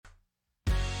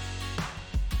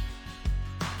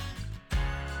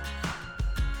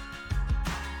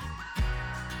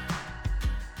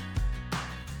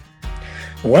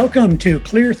Welcome to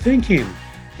Clear Thinking,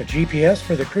 a GPS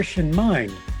for the Christian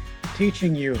mind,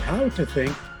 teaching you how to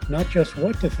think, not just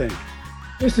what to think.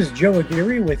 This is Joe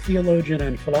Aguirre with theologian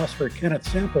and philosopher Kenneth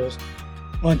Samples.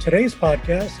 On today's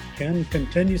podcast, Ken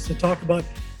continues to talk about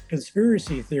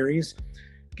conspiracy theories.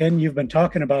 Ken, you've been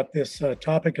talking about this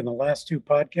topic in the last two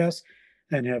podcasts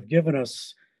and have given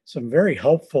us some very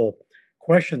helpful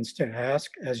questions to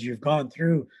ask as you've gone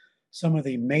through some of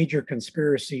the major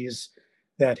conspiracies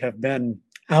that have been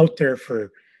out there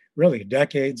for really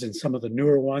decades and some of the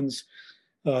newer ones.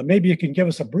 Maybe you can give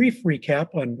us a brief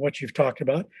recap on what you've talked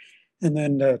about and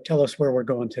then tell us where we're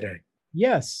going today.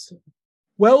 Yes.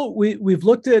 Well, we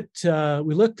looked at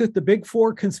the big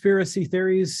four conspiracy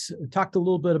theories, talked a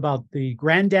little bit about the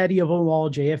granddaddy of them all,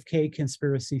 JFK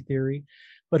conspiracy theory,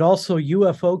 but also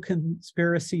UFO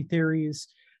conspiracy theories,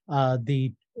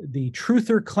 the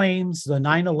truther claims, the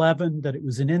 9/11, that it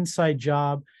was an inside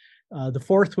job. The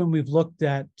fourth one, we've looked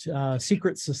at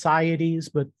secret societies,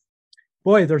 but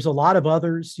boy, there's a lot of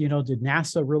others. Did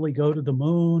NASA really go to the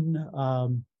moon?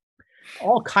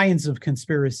 All kinds of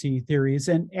conspiracy theories.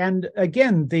 And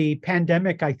again, the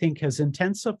pandemic, I think, has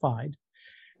intensified,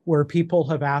 where people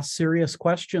have asked serious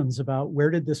questions about where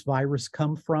did this virus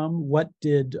come from? What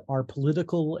did our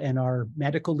political and our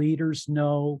medical leaders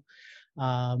know?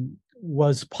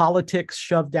 Was politics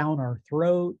shoved down our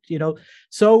throat?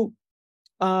 So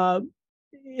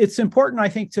it's important, I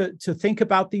think, to think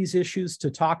about these issues,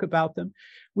 to talk about them.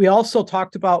 We also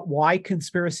talked about why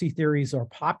conspiracy theories are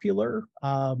popular.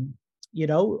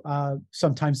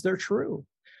 Sometimes they're true.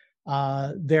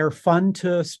 They're fun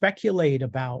to speculate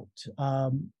about.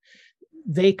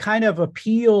 They kind of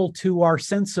appeal to our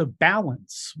sense of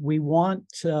balance. We want,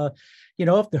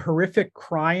 if the horrific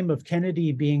crime of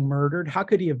Kennedy being murdered, how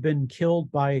could he have been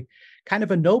killed by kind of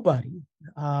a nobody?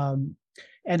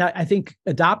 And I think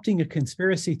adopting a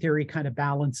conspiracy theory kind of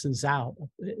balances out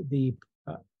the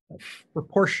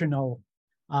proportional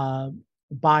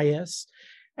bias.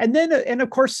 And of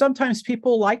course, sometimes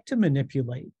people like to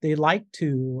manipulate. They like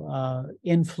to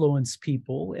influence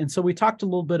people. And so we talked a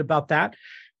little bit about that.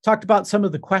 Talked about some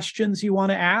of the questions you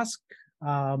want to ask.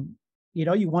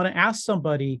 You want to ask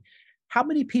somebody, how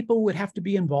many people would have to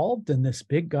be involved in this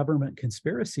big government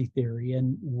conspiracy theory,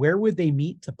 and where would they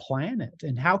meet to plan it?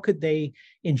 And how could they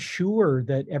ensure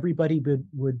that everybody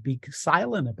would be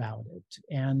silent about it?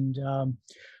 And,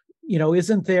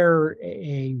 isn't there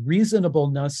a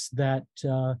reasonableness that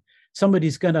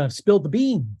somebody's going to spill the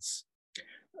beans?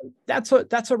 That's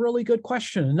a really good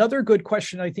question. Another good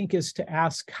question, I think, is to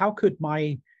ask, how could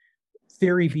my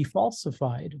theory be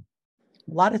falsified?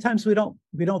 A lot of times we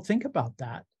don't think about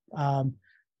that.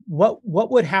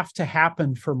 What would have to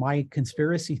happen for my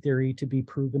conspiracy theory to be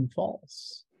proven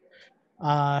false?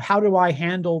 How do I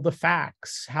handle the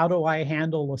facts? How do I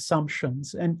handle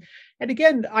assumptions? And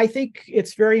again, I think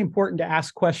it's very important to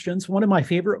ask questions. One of my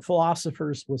favorite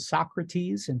philosophers was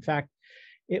Socrates. In fact,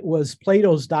 it was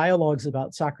Plato's Dialogues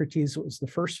about Socrates. It was the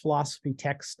first philosophy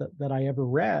text that I ever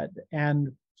read.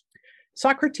 And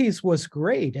Socrates was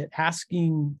great at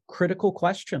asking critical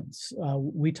questions.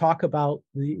 We talk about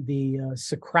the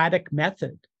Socratic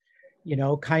method,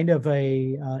 kind of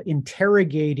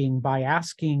interrogating by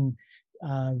asking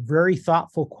very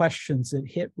thoughtful questions that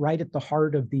hit right at the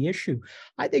heart of the issue.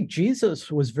 I think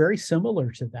Jesus was very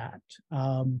similar to that.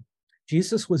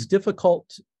 Jesus was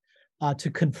difficult to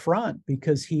confront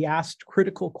because he asked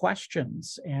critical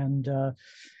questions, and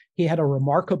he had a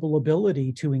remarkable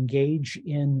ability to engage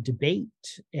in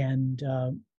debate and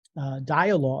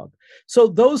dialogue. So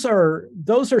those are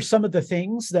some of the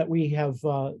things that we have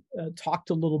talked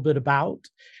a little bit about.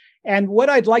 And what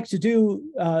I'd like to do,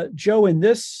 Joe, in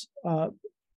this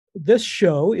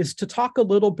show is to talk a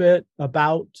little bit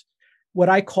about what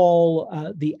I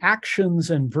call the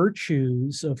actions and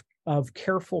virtues of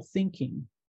careful thinking.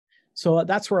 So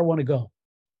that's where I want to go.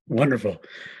 Wonderful.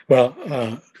 Well,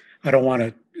 I don't want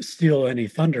to steal any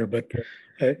thunder, but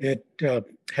it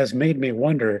has made me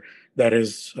wonder, that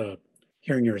is,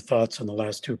 hearing your thoughts on the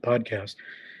last two podcasts,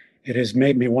 it has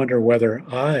made me wonder whether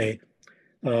I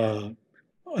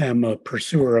am a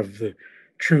pursuer of the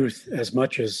truth as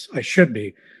much as I should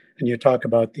be. And you talk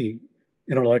about the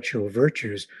intellectual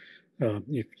virtues.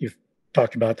 You've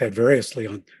talked about that variously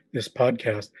on this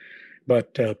podcast,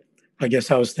 but I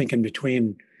guess I was thinking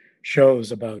between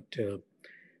shows about do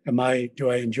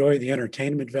I enjoy the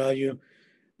entertainment value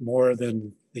more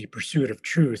than the pursuit of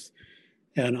truth?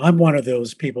 And I'm one of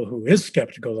those people who is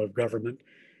skeptical of government.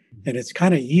 And it's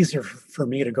kind of easier for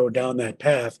me to go down that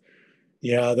path.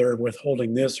 Yeah, they're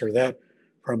withholding this or that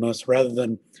from us, rather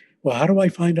than, well, how do I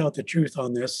find out the truth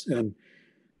on this? And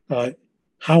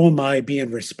how am I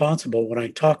being responsible when I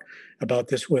talk about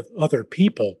this with other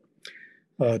people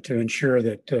to ensure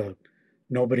that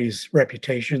nobody's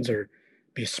reputations are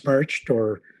besmirched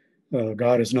or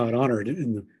God is not honored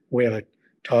in the way I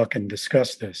talk and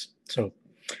discuss this. So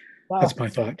Wow. that's my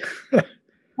thought.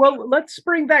 Well, let's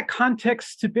bring that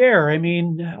context to bear. I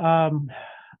mean,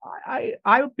 I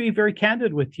would be very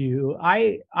candid with you.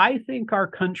 I think our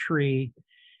country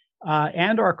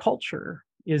and our culture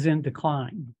is in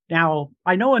decline. Now,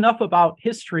 I know enough about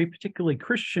history, particularly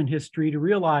Christian history, to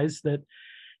realize that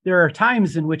there are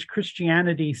times in which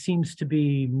Christianity seems to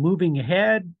be moving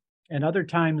ahead, and other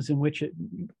times in which it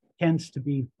tends to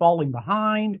be falling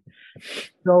behind.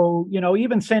 So,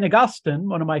 even St. Augustine,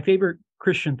 one of my favorite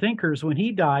Christian thinkers, when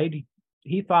he died,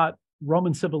 he thought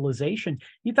Roman civilization,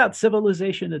 he thought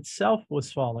civilization itself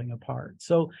was falling apart.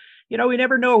 So, we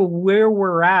never know where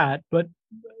we're at, but,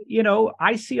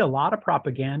 I see a lot of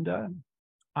propaganda.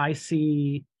 I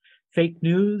see fake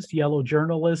news, yellow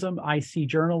journalism. I see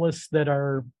journalists that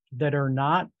are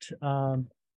not,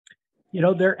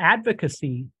 they're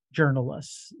advocacy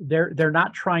journalists. They're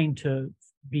not trying to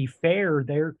be fair.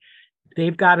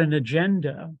 They've got an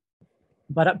agenda.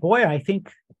 But boy, I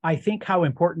think how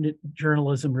important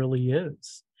journalism really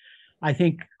is. I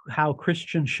think how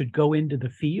Christians should go into the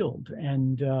field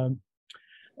and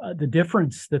the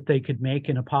difference that they could make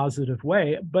in a positive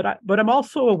way. But I'm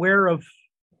also aware of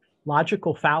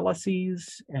logical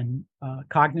fallacies and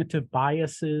cognitive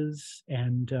biases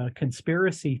and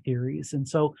conspiracy theories. And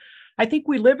so I think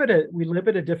we live at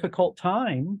a difficult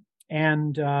time.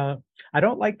 And I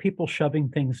don't like people shoving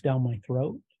things down my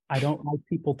throat. I don't like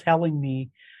people telling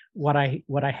me what I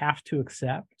have to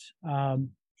accept.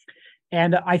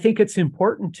 And I think it's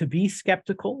important to be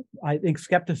skeptical. I think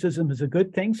skepticism is a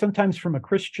good thing. Sometimes from a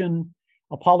Christian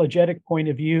apologetic point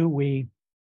of view, we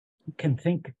can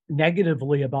think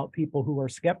negatively about people who are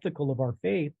skeptical of our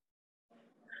faith.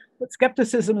 But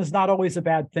skepticism is not always a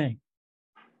bad thing.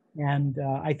 And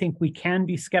I think we can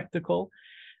be skeptical.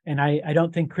 And I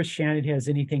don't think Christianity has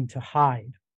anything to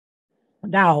hide.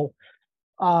 Now,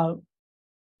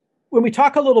 when we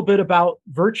talk a little bit about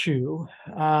virtue,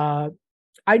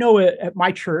 I know at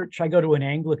my church, I go to an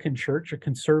Anglican church, a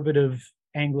conservative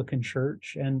Anglican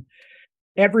church, and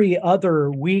every other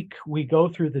week we go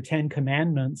through the Ten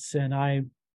Commandments,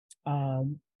 and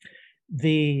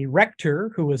the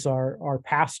rector, who is our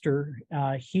pastor,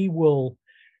 he will,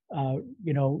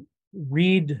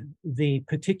 read the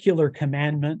particular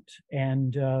commandment,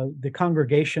 and the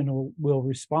congregation will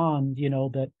respond,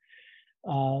 that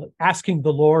asking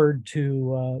the Lord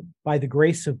to, by the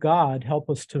grace of God, help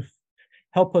us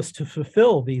to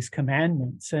fulfill these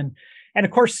commandments. And of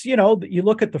course, you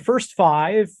look at the first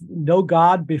five: know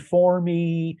God before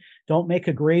me, don't make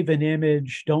a graven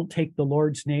image, don't take the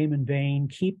Lord's name in vain,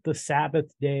 keep the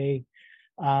Sabbath day.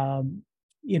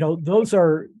 Those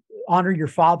are, honor your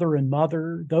father and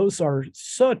mother. Those are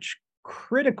such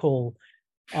critical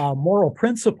moral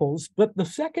principles. But the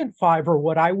second five are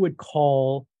what I would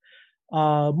call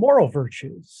moral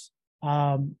virtues.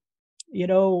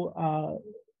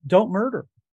 Don't murder,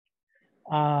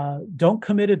 don't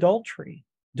commit adultery,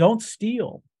 don't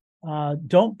steal,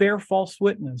 don't bear false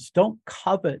witness, don't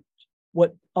covet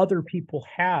what other people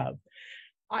have.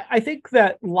 I think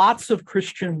that lots of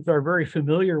Christians are very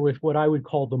familiar with what I would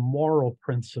call the moral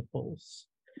principles,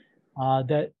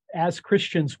 that as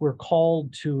Christians, we're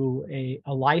called to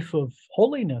a life of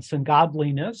holiness and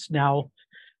godliness. Now,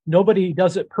 nobody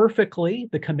does it perfectly.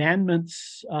 The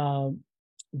commandments,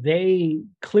 they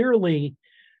clearly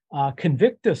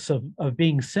convict us of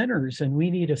being sinners, and we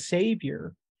need a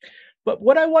savior. But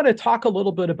what I want to talk a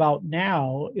little bit about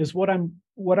now is what I'm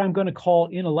going to call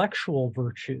intellectual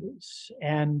virtues.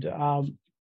 And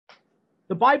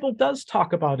the Bible does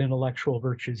talk about intellectual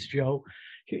virtues, Joe.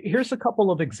 Here's a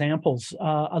couple of examples.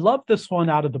 I love this one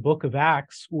out of the book of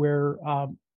Acts, where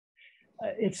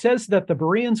it says that the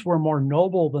Bereans were more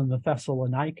noble than the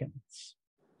Thessalonians.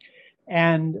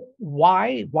 And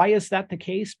why? Why is that the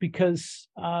case? Because,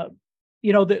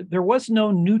 there was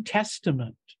no New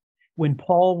Testament when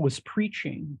Paul was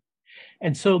preaching.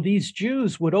 And so these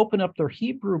Jews would open up their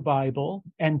Hebrew Bible,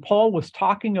 and Paul was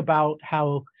talking about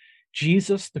how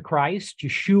Jesus, the Christ,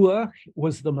 Yeshua,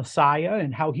 was the Messiah,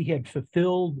 and how he had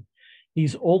fulfilled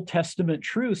these Old Testament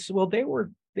truths. Well, they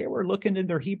were looking in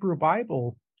their Hebrew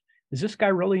Bible. Does this guy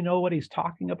really know what he's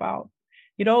talking about?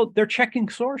 They're checking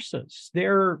sources.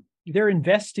 They're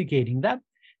investigating.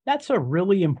 That's a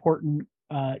really important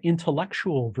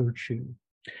intellectual virtue.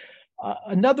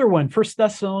 Another one, 1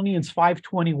 Thessalonians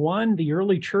 5:21, the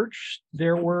early church,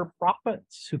 there were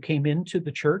prophets who came into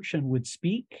the church and would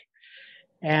speak.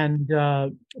 And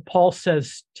Paul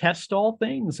says, test all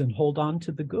things and hold on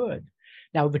to the good.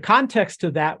 Now, the context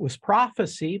of that was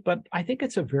prophecy, but I think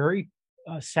it's a very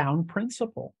sound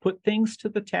principle. Put things to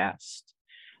the test.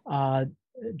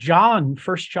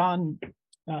 First John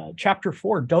chapter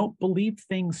 4, don't believe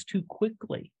things too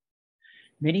quickly.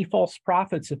 Many false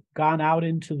prophets have gone out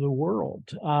into the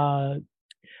world. I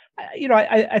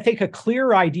think a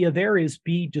clear idea there is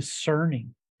be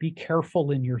discerning, be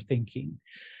careful in your thinking.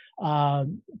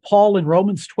 Paul in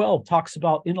Romans 12 talks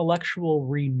about intellectual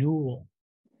renewal.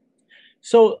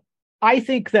 So I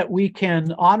think that we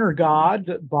can honor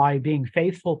God by being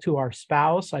faithful to our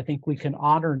spouse. I think we can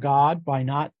honor God by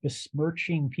not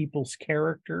besmirching people's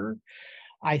character.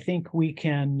 I think we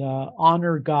can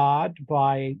honor God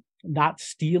by not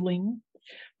stealing.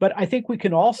 But I think we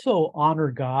can also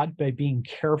honor God by being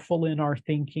careful in our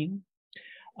thinking,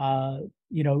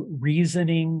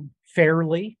 reasoning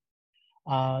fairly,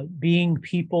 being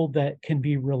people that can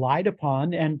be relied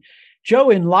upon. And Joe,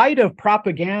 in light of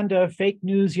propaganda, fake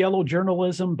news, yellow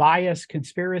journalism, bias,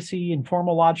 conspiracy, and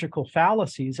formological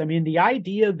fallacies, I mean, the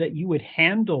idea that you would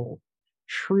handle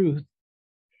truth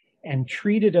and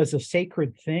treat it as a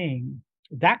sacred thing,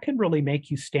 that can really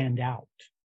make you stand out.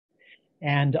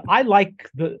 And I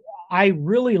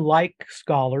really like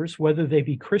scholars, whether they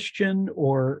be Christian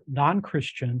or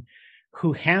non-Christian,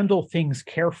 who handle things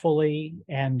carefully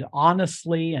and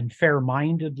honestly and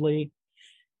fair-mindedly.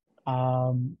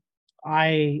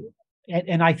 I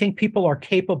think people are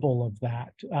capable of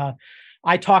that.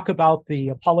 I talk about the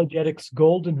apologetics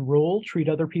golden rule: treat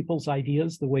other people's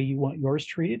ideas the way you want yours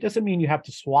treated. Doesn't mean you have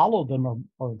to swallow them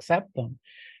or accept them,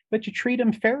 but you treat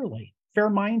them fairly,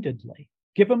 fair-mindedly.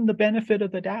 Give them the benefit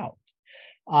of the doubt.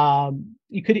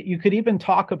 You could even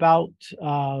talk about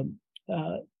kind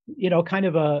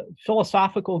of a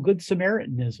philosophical good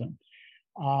Samaritanism.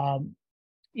 Try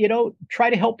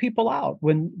to help people out.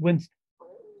 When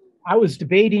I was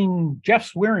debating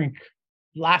Jeff Swearink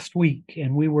last week,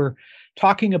 and we were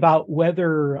talking about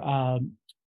whether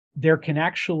there can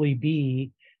actually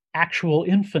be actual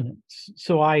infinites.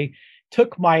 So I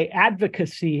took my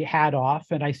advocacy hat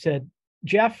off and I said,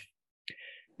 Jeff,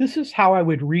 this is how I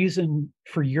would reason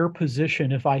for your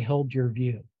position if I held your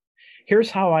view.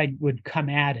 Here's how I would come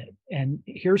at it. And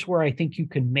here's where I think you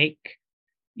can make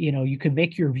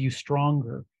your view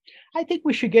stronger. I think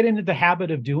we should get into the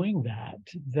habit of doing that.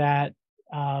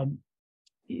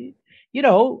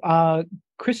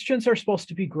 Christians are supposed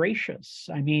to be gracious.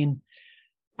 I mean,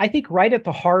 I think right at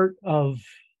the heart of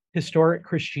historic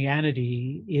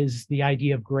Christianity is the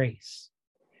idea of grace,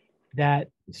 that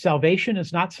salvation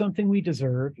is not something we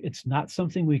deserve. It's not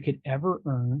something we could ever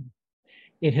earn.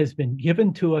 It has been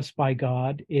given to us by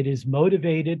God. It is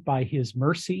motivated by his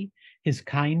mercy, his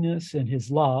kindness, and his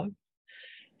love.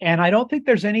 And I don't think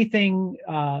there's anything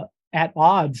at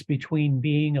odds between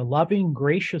being a loving,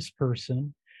 gracious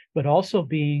person, but also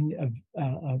being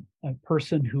a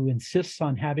person who insists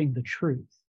on having the truth.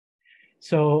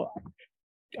 So,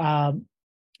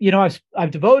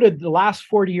 I've devoted the last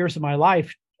 40 years of my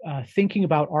life thinking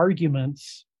about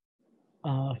arguments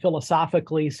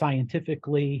philosophically,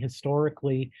 scientifically,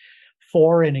 historically,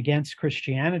 for and against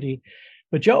Christianity.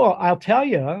 But Joe, I'll tell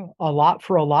you,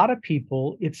 for a lot of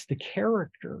people, it's the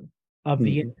character of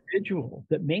the individual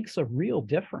that makes a real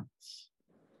difference.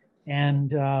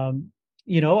 And I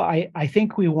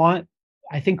think we want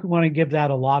to give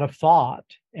that a lot of thought.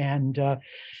 And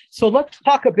so let's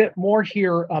talk a bit more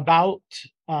here about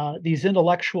these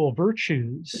intellectual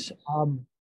virtues.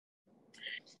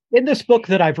 In this book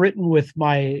that I've written with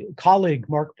my colleague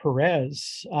Mark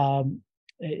Perez,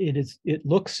 it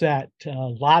looks at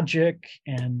logic,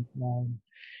 and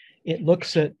it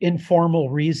looks at informal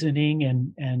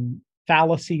reasoning and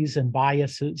fallacies and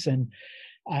biases. And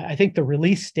I think the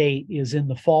release date is in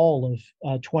the fall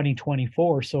of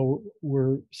 2024. So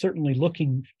we're certainly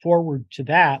looking forward to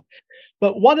that.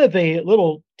 But one of the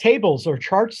little tables or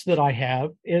charts that I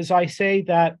have is I say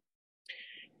that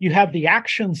you have the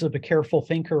actions of a careful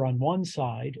thinker on one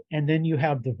side, and then you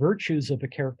have the virtues of a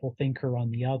careful thinker on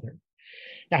the other.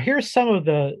 Now, here's some of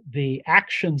the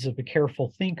actions of a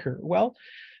careful thinker. Well,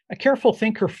 a careful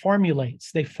thinker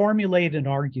they formulate an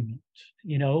argument.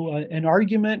 An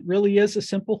argument really is a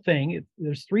simple thing.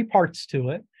 There's three parts to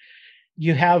it.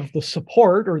 You have the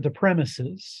support or the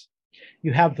premises,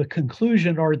 you have the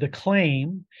conclusion or the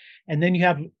claim, and then you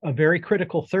have a very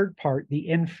critical third part, the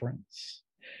inference.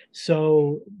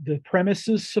 So the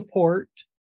premises support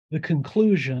the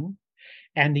conclusion,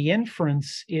 and the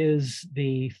inference is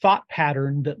the thought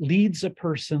pattern that leads a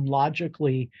person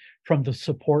logically from the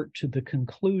support to the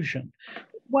conclusion.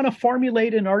 You want to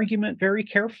formulate an argument very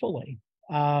carefully.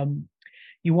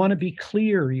 You want to be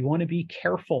clear. You want to be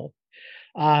careful.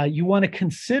 You want to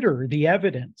consider the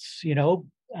evidence.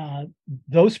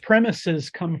 Those premises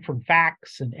come from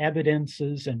facts and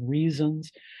evidences and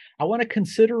reasons. I want to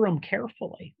consider them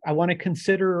carefully. I want to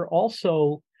consider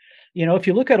also, if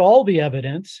you look at all the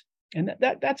evidence, and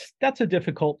that's a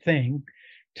difficult thing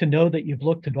to know that you've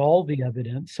looked at all the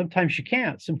evidence. Sometimes you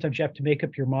can't. Sometimes you have to make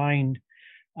up your mind.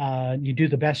 You do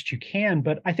the best you can,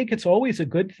 but I think it's always a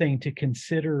good thing to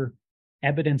consider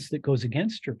evidence that goes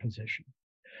against your position.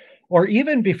 Or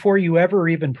even before you ever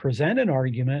even present an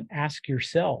argument, ask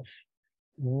yourself,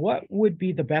 what would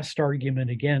be the best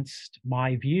argument against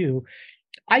my view?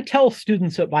 I tell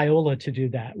students at Biola to do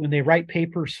that when they write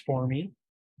papers for me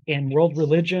in world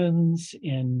religions,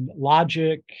 in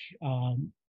logic,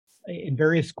 in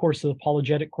various courses,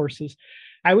 apologetic courses.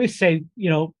 I always say,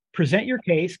 present your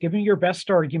case, give me your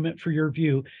best argument for your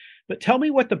view, but tell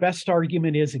me what the best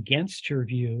argument is against your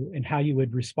view and how you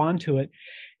would respond to it.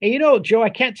 And Joe, I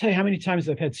can't tell you how many times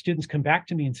I've had students come back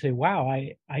to me and say, wow,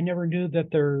 I never knew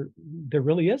that there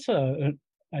really is a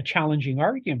challenging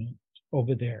argument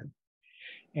over there.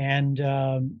 And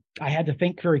I had to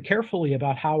think very carefully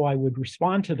about how I would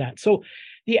respond to that. So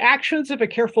the actions of a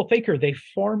careful thinker, they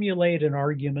formulate an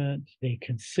argument, they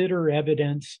consider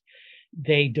evidence,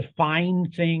 they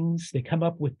define things, they come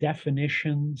up with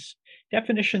definitions.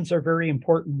 Definitions are very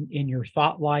important in your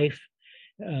thought life.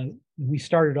 We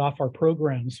started off our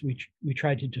programs, we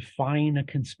tried to define a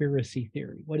conspiracy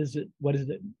theory. What does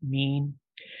it mean?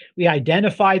 We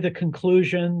identify the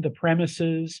conclusion, the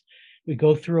premises. We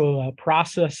go through a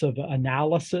process of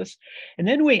analysis, and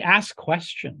then we ask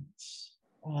questions.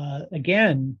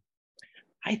 Again,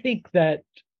 I think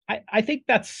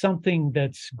that's something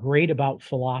that's great about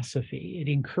philosophy.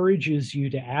 It encourages you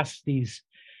to ask these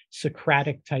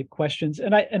Socratic type questions,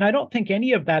 and I don't think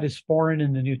any of that is foreign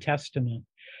in the New Testament.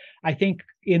 I think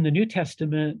in the New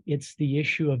Testament, it's the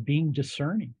issue of being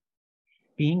discerning,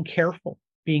 being careful,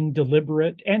 being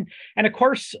deliberate. And of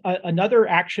course, another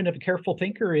action of a careful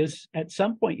thinker is at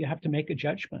some point you have to make a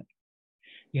judgment.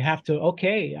 You have to,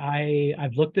 okay,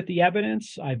 I've looked at the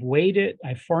evidence, I've weighed it,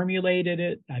 I've formulated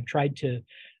it, I've tried to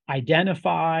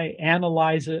identify,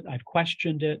 analyze it, I've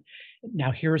questioned it.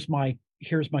 Now here's my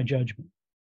judgment.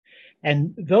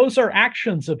 And those are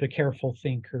actions of a careful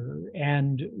thinker.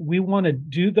 And we want to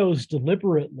do those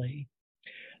deliberately.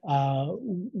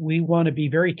 We want to be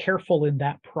very careful in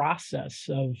that process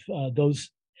of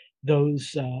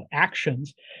those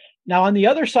actions. Now, on the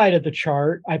other side of the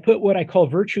chart, I put what I call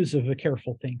virtues of a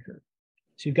careful thinker.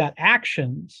 So you've got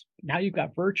actions, now you've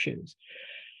got virtues.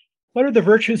 What are the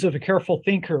virtues of a careful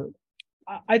thinker?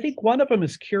 I think one of them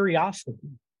is curiosity.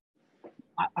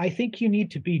 I think you need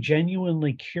to be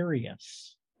genuinely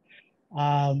curious.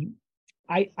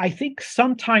 I think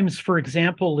sometimes, for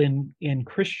example, in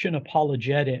Christian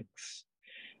apologetics,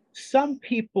 some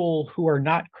people who are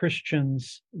not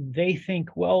Christians, they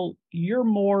think, well, you're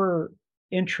more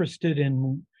interested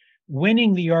in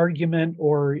winning the argument,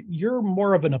 or you're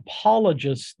more of an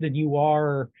apologist than you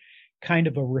are kind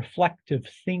of a reflective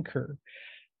thinker.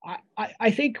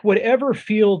 I think whatever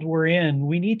field we're in,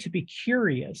 we need to be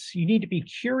curious. You need to be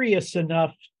curious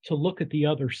enough to look at the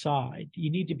other side. You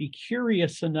need to be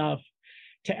curious enough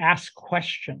to ask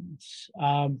questions.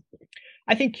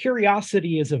 I think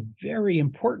curiosity is a very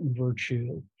important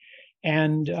virtue,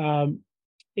 and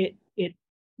it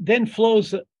then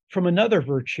flows from another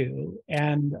virtue.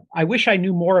 And I wish I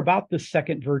knew more about this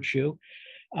second virtue,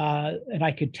 and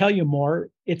I could tell you more.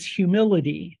 It's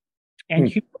humility. And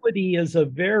humility is a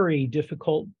very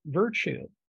difficult virtue.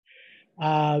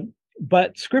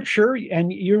 But scripture,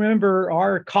 and you remember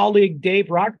our colleague Dave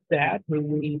Rockstad, who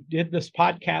we did this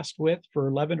podcast with for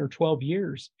 11 or 12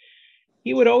 years,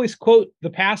 he would always quote the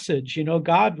passage,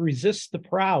 God resists the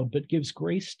proud, but gives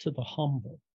grace to the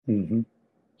humble. Mm-hmm.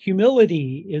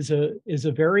 Humility is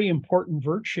a very important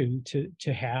virtue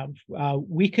to have.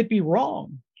 We could be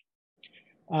wrong.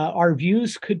 Our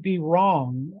views could be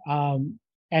wrong.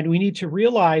 And we need to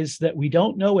realize that we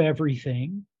don't know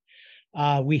everything.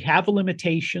 We have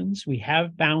limitations. We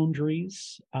have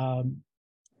boundaries.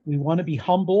 We want to be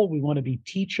humble. We want to be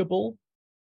teachable.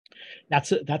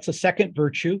 That's a second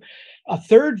virtue. A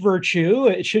third virtue,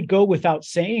 it should go without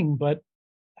saying, but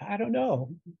I don't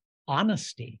know,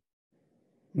 honesty,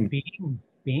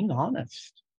 being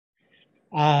honest.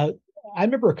 I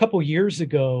remember a couple years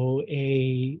ago,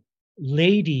 a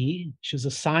lady, she was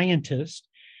a scientist,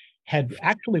 had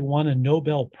actually won a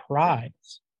Nobel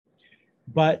Prize,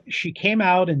 but she came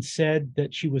out and said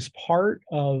that she was part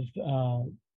of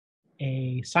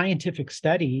a scientific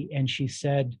study, and she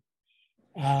said,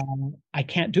 I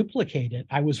can't duplicate it.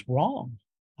 I was wrong.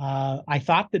 I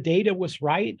thought the data was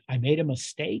right. I made a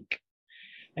mistake.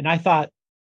 And I thought,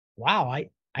 wow, I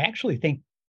actually think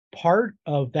part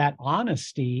of that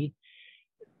honesty,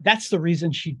 that's the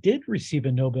reason she did receive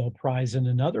a Nobel Prize in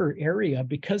another area,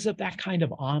 because of that kind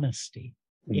of honesty,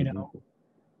 you Mhm. know.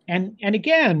 And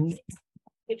again,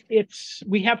 it's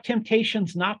we have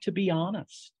temptations not to be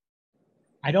honest.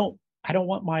 I don't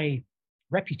want my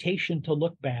reputation to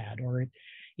look bad, or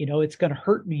it's going to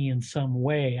hurt me in some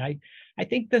way. I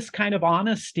think this kind of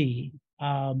honesty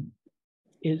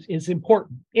is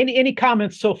important. Any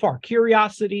comments so far?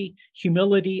 Curiosity,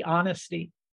 humility,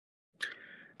 honesty.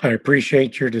 I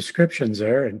appreciate your descriptions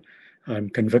there, and I'm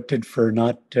convicted for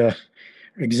not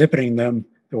exhibiting them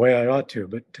the way I ought to,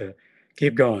 but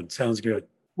keep going. Sounds good.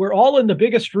 We're all in the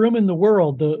biggest room in the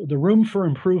world, the room for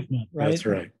improvement, right? That's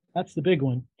right. That's the big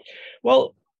one.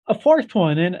 Well, a fourth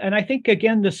one, and I think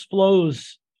again this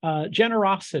flows,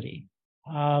 generosity.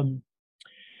 Um,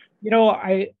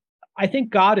 I think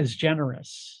God is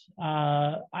generous.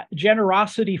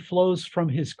 Generosity flows from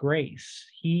His grace.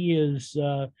 He's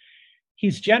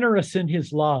generous in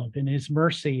His love, in His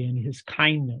mercy, in His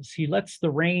kindness. He lets the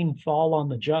rain fall on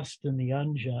the just and the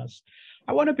unjust.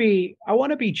 I want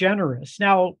to be generous.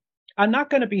 Now, I'm not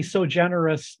going to be so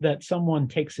generous that someone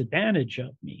takes advantage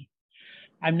of me.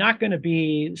 I'm not going to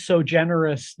be so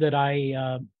generous that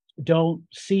I don't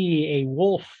see a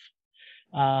wolf,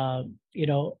 uh,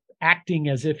 acting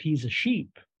as if he's a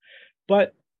sheep.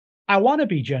 But I want to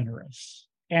be generous,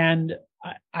 and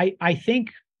I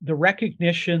think the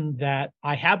recognition that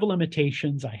I have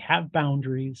limitations, I have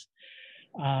boundaries.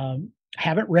 I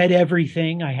haven't read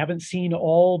everything. I haven't seen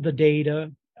all the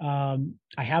data. I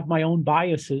have my own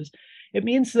biases. It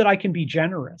means that I can be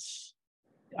generous.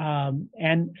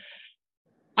 And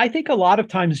I think a lot of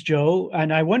times, Joe,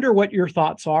 and I wonder what your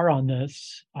thoughts are on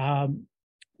this.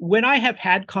 When I have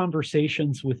had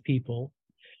conversations with people,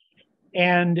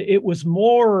 and it was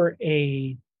more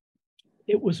a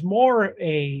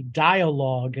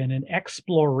dialogue and an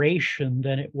exploration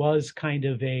than it was kind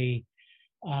of a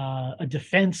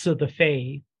defense of the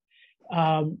faith.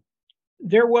 Um,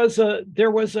 there was a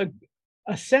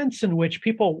sense in which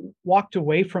people walked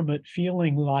away from it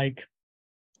feeling like,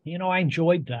 I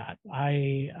enjoyed that.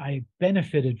 I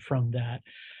benefited from that.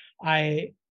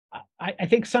 I I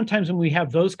think sometimes when we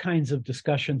have those kinds of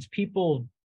discussions, people,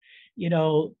 you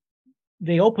know,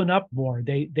 they open up more.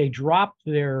 They drop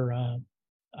their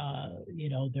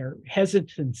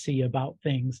hesitancy about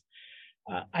things.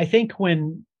 I think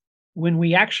when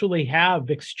we actually have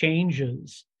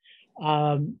exchanges,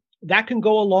 that can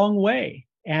go a long way.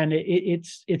 And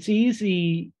it's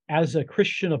easy as a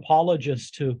Christian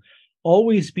apologist to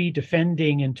always be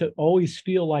defending and to always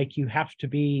feel like you have to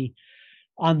be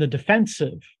on the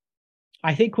defensive.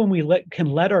 I think when we can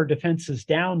let our defenses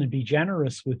down and be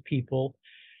generous with people,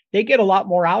 they get a lot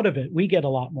more out of it. We get a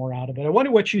lot more out of it. I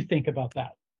wonder what you think about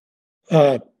that.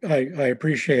 I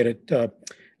appreciate it.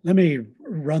 Let me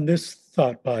run this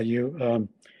thought by you.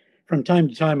 From time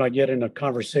to time, I get in a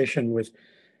conversation with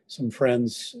some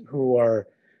friends who are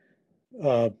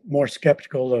more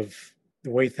skeptical of the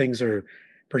way things are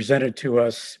presented to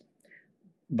us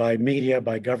by media,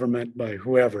 by government, by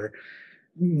whoever,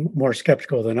 more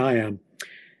skeptical than I am.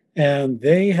 And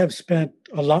they have spent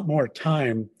a lot more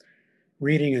time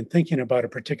reading and thinking about a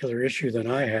particular issue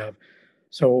than I have.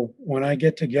 So when I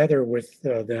get together with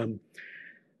them,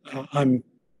 I'm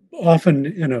often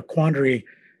in a quandary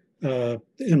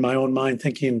in my own mind,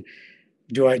 thinking,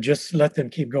 do I just let them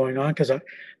keep going on? Because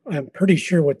I'm pretty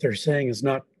sure what they're saying is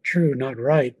not true, not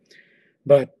right.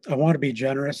 But I want to be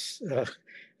generous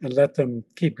and let them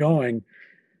keep going.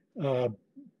 Uh,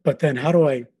 but then how do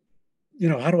I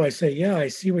say, yeah, I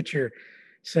see what you're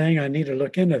saying. I need to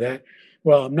look into that.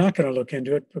 Well, I'm not going to look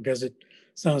into it because it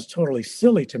sounds totally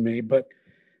silly to me, but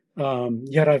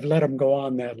yet I've let them go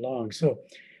on that long. So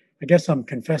I guess I'm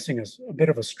confessing a bit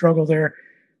of a struggle there.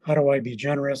 How do I be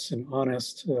generous and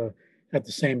honest at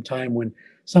the same time when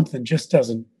something just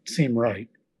doesn't seem right?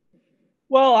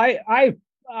 Well,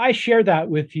 I share that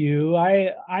with you.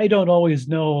 I don't always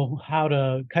know how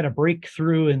to kind of break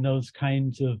through in those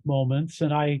kinds of moments,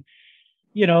 and I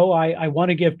want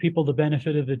to give people the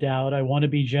benefit of the doubt. I want to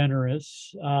be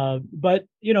generous, but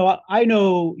I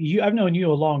know you. I've known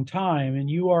you a long time, and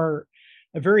you are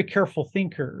a very careful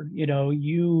thinker.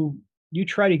 You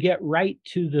try to get right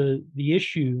to the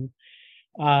issue,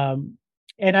 um,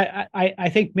 and I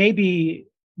think maybe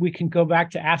we can go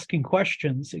back to asking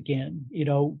questions again.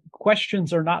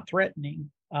 Questions are not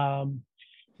threatening.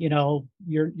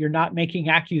 You're not making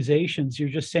accusations. You're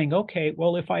just saying, okay,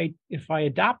 well, if I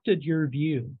adopted your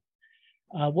view,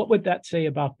 what would that say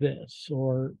about this?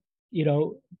 Or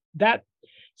that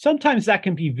sometimes that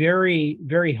can be very,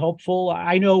 very helpful.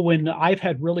 I know when I've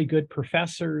had really good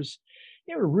professors,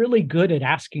 they were really good at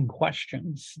asking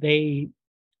questions. They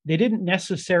didn't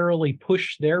necessarily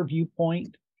push their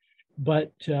viewpoint,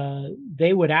 but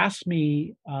they would ask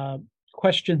me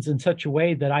questions in such a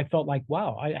way that I felt like,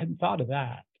 wow, I hadn't thought of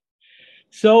that.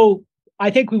 So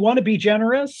I think we want to be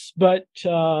generous, but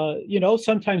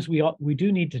sometimes we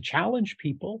do need to challenge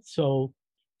people. So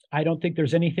I don't think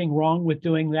there's anything wrong with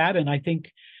doing that, and I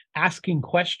think asking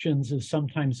questions is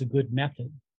sometimes a good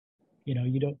method.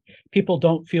 You don't people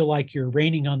don't feel like you're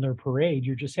raining on their parade.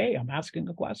 You're just, hey, I'm asking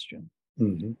a question.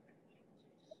 Mm-hmm.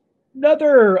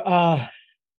 Another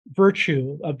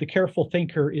virtue of the careful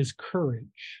thinker is courage.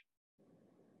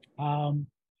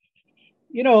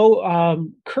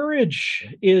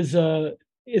 Courage is a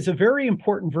very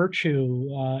important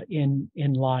virtue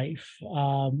in life.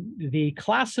 The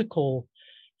classical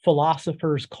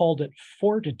philosophers called it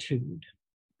fortitude,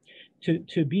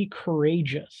 to be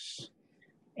courageous.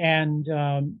 And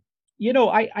I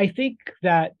think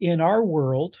that in our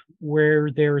world,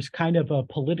 where there's kind of a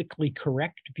politically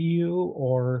correct view,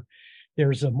 or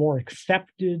there's a more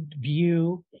accepted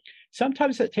view,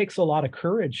 sometimes it takes a lot of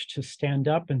courage to stand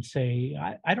up and say,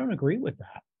 I don't agree with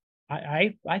that.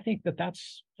 I think that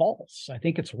that's false. I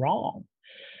think it's wrong.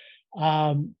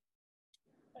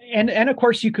 And of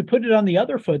course, you could put it on the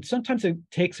other foot. Sometimes it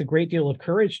takes a great deal of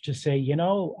courage to say,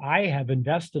 I have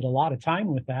invested a lot of time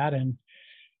with that, and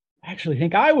I actually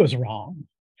think I was wrong.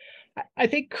 I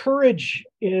think courage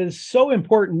is so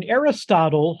important.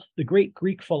 Aristotle, the great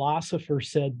Greek philosopher,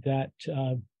 said that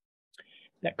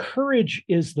that courage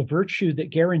is the virtue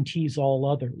that guarantees all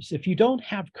others. If you don't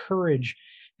have courage,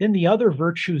 then the other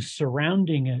virtues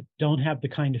surrounding it don't have the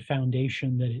kind of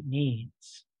foundation that it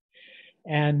needs.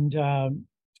 And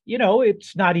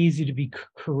it's not easy to be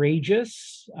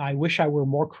courageous. I wish I were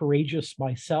more courageous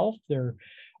myself. There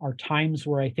are times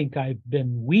where I think I've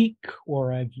been weak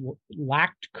or I've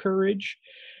lacked courage.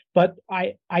 But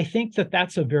I think that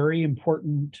that's a very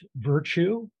important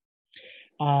virtue.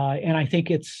 And I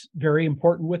think it's very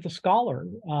important with a scholar,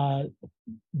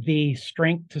 the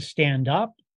strength to stand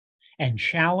up and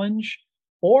challenge,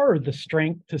 or the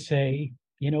strength to say,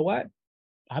 you know what,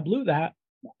 I blew that.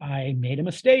 I made a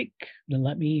mistake. Then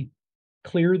let me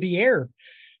clear the air.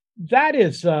 That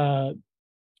is, that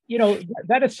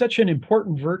is such an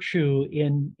important virtue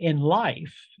in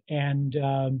life. And,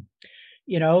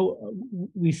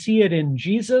 we see it in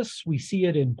Jesus. We see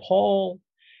it in Paul.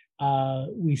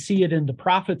 We see it in the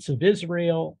prophets of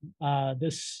Israel,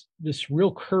 this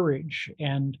real courage.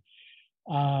 And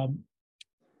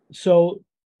so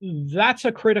that's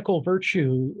a critical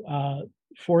virtue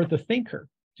for the thinker.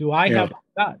 Do I have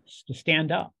guts to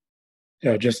stand up?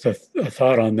 Yeah, just a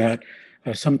thought on that.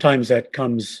 Sometimes that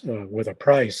comes with a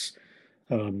price.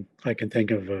 I can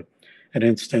think of an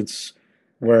instance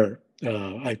where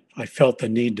I felt the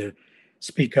need to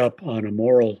speak up on a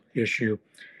moral issue,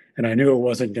 and I knew it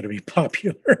wasn't going to be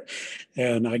popular,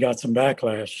 and I got some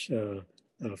backlash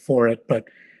for it, but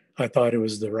I thought it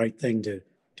was the right thing to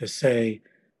say.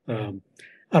 I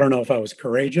don't know if I was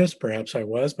courageous, perhaps I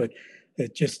was, but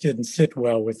it just didn't sit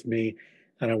well with me,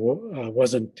 and I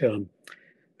wasn't going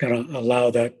to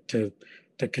allow that to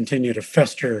continue to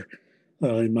fester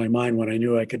in my mind when I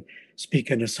knew I could speak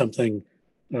into something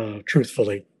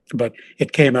truthfully, but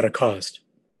it came at a cost.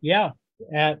 Yeah,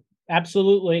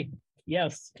 absolutely.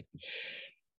 Yes.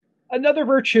 Another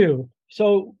virtue.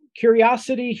 So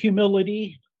curiosity,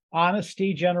 humility,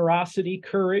 honesty, generosity,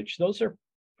 courage, those are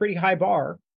pretty high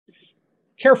bar.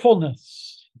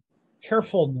 Carefulness.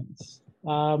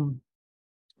 I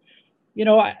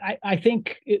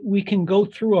think we can go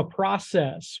through a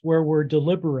process where we're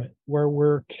deliberate, where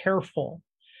we're careful.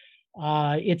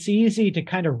 It's easy to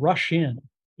kind of rush in.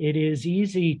 It is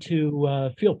easy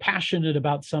to feel passionate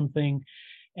about something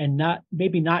and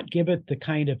maybe not give it the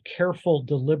kind of careful,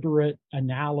 deliberate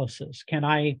analysis.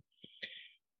 To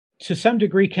some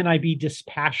degree, can I be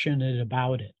dispassionate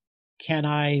about it? Can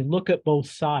I look at both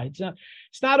sides?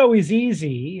 It's not always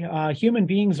easy. Human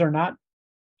beings are not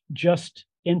just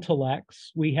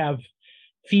intellects. We have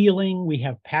feeling, we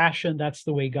have passion. That's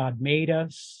the way God made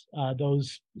us.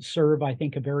 Those serve, I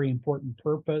think, a very important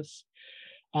purpose.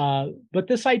 But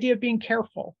this idea of being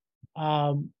careful,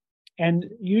 and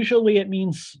usually it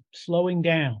means slowing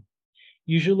down.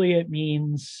 Usually it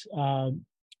means, I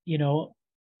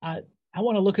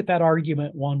want to look at that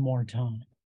argument one more time.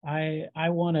 I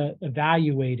want to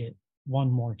evaluate it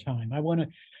one more time. I want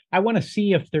to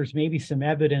see if there's maybe some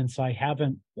evidence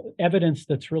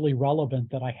that's really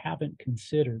relevant that I haven't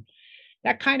considered.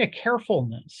 That kind of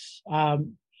carefulness.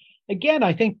 And again,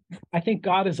 I think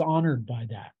God is honored by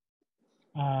that.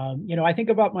 I think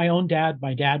about my own dad.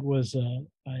 My dad was a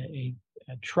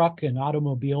truck and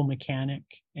automobile mechanic,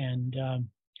 and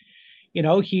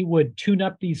he would tune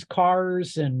up these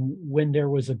cars, and when there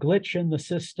was a glitch in the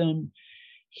system,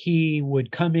 he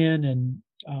would come in and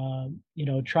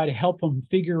try to help them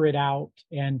figure it out.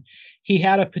 And he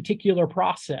had a particular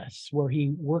process where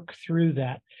he worked through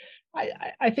that.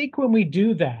 I think when we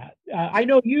do that, I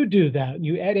know you do that.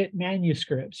 You edit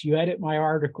manuscripts, you edit my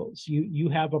articles. You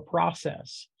have a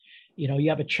process. You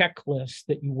have a checklist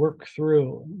that you work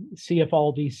through, see if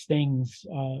all these things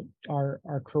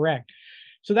are correct.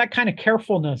 So that kind of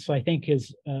carefulness, I think,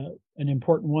 is an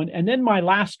important one. And then my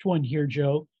last one here,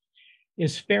 Joe,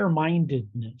 is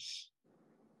fair-mindedness.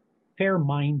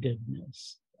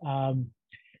 Fair-mindedness.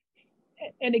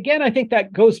 And again, I think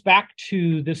that goes back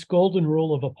to this golden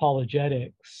rule of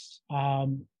apologetics. I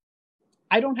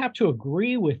don't have to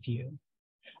agree with you.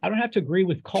 I don't have to agree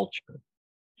with culture.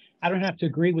 I don't have to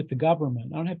agree with the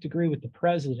government. I don't have to agree with the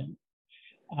president.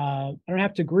 I don't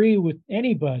have to agree with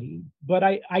anybody, but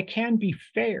I can be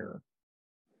fair.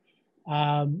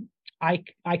 I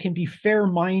can be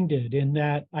fair-minded in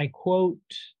that I quote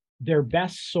their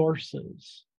best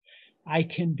sources. I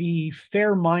can be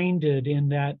fair-minded in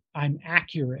that I'm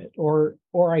accurate, or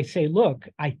I say, look,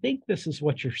 I think this is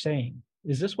what you're saying.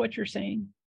 Is this what you're saying?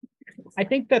 I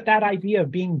think that idea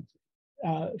of being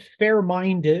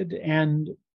fair-minded, and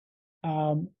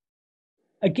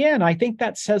again, I think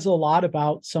that says a lot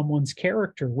about someone's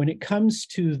character when it comes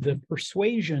to the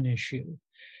persuasion issue. I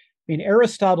mean,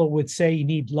 Aristotle would say you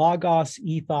need logos,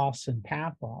 ethos, and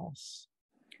pathos.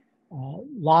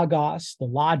 Logos, the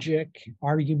logic,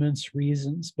 arguments,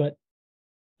 reasons, but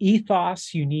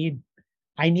ethos,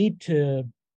 I need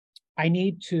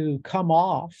to come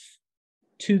off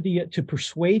to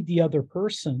persuade the other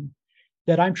person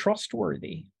that I'm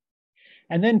trustworthy.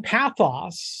 And then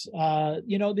pathos,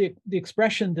 the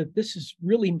expression that this is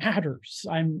really matters.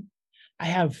 I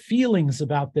have feelings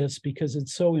about this because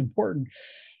it's so important.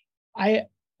 I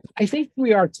think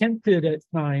we are tempted at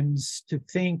times to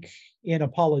think in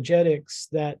apologetics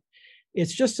that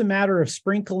it's just a matter of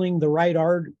sprinkling the right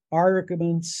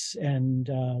arguments and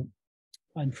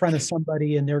in front of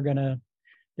somebody, and they're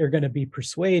gonna be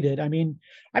persuaded. I mean,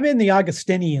 I'm in the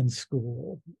Augustinian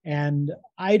school, and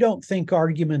I don't think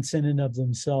arguments in and of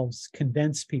themselves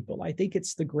convince people. I think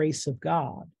it's the grace of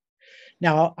God.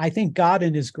 Now, I think God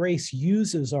in his grace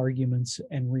uses arguments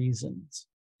and reasons,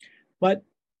 but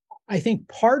I think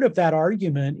part of that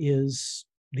argument is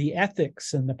the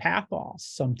ethics and the pathos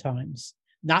sometimes,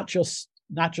 not just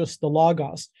the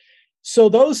logos. So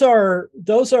those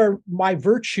are my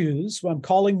virtues. I'm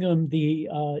calling them the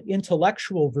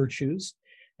intellectual virtues.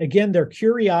 Again, they're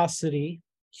curiosity,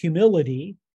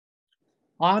 humility,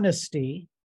 honesty,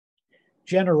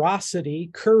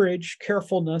 generosity, courage,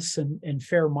 carefulness, and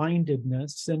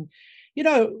fair-mindedness. And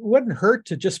it wouldn't hurt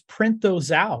to just print those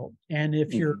out. And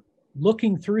if you're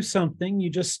looking through something, you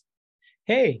just,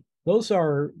 hey, those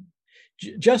are,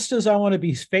 just as I want to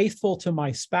be faithful to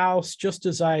my spouse, just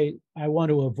as I want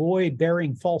to avoid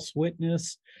bearing false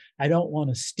witness, I don't want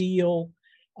to steal,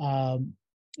 and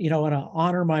I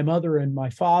honor my mother and my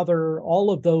father,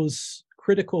 all of those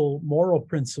critical moral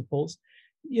principles,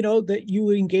 that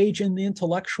you engage in the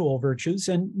intellectual virtues.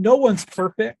 And no one's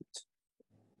perfect.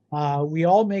 We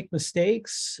all make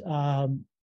mistakes.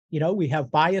 We have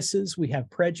biases, we have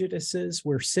prejudices,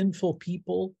 we're sinful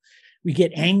people, we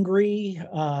get angry,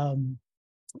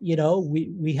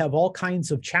 we have all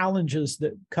kinds of challenges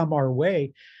that come our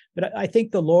way. But I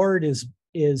think the Lord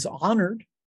is honored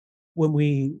when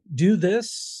we do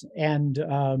this, and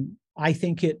I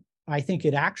think it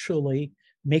actually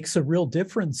makes a real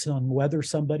difference on whether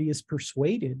somebody is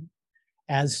persuaded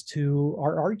as to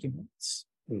our arguments.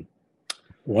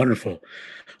 Wonderful.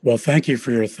 Well, thank you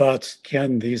for your thoughts,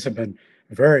 Ken. These have been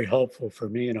very helpful for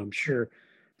me, and I'm sure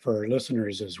for our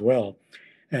listeners as well.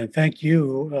 And thank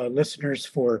you, listeners,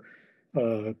 for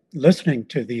listening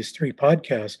to these 3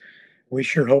 podcasts. We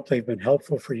sure hope they've been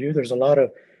helpful for you. There's a lot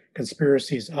of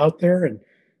conspiracies out there, and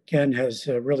Ken has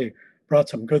really brought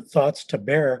some good thoughts to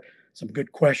bear, some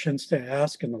good questions to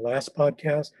ask in the last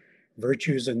podcast,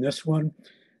 virtues in this one,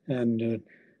 and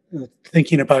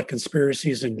thinking about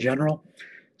conspiracies in general.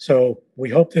 So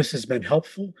we hope this has been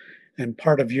helpful and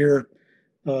part of your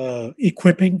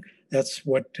equipping. That's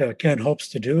what Ken hopes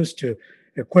to do, is to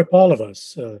equip all of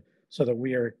us so that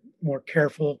we are more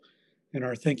careful in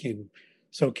our thinking.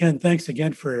 So Ken, thanks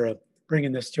again for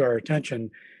bringing this to our attention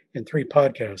in 3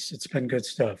 podcasts. It's been good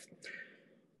stuff.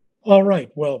 All right.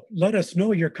 Well, let us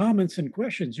know your comments and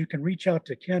questions. You can reach out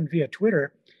to Ken via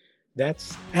Twitter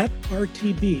That's at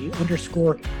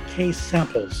RTB_case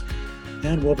samples.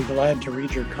 And we'll be glad to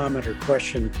read your comment or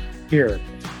question here.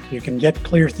 You can get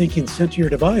Clear Thinking sent to your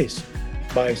device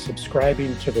by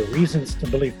subscribing to the Reasons to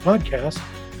Believe podcast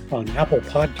on Apple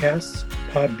Podcasts,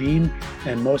 Podbean,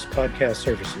 and most podcast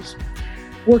services.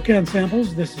 For Can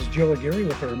Samples, this is Joe Aguirre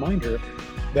with a reminder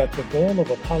that the goal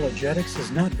of apologetics is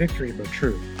not victory but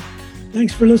truth.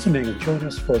 Thanks for listening, and join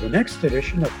us for the next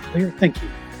edition of Clear Thinking.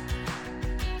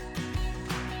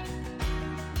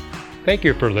 Thank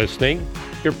you for listening.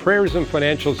 Your prayers and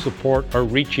financial support are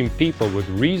reaching people with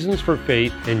reasons for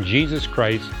faith in Jesus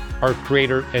Christ, our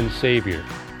Creator and Savior.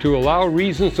 To allow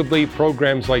Reasons to Believe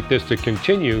programs like this to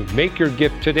continue, make your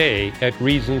gift today at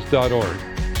reasons.org.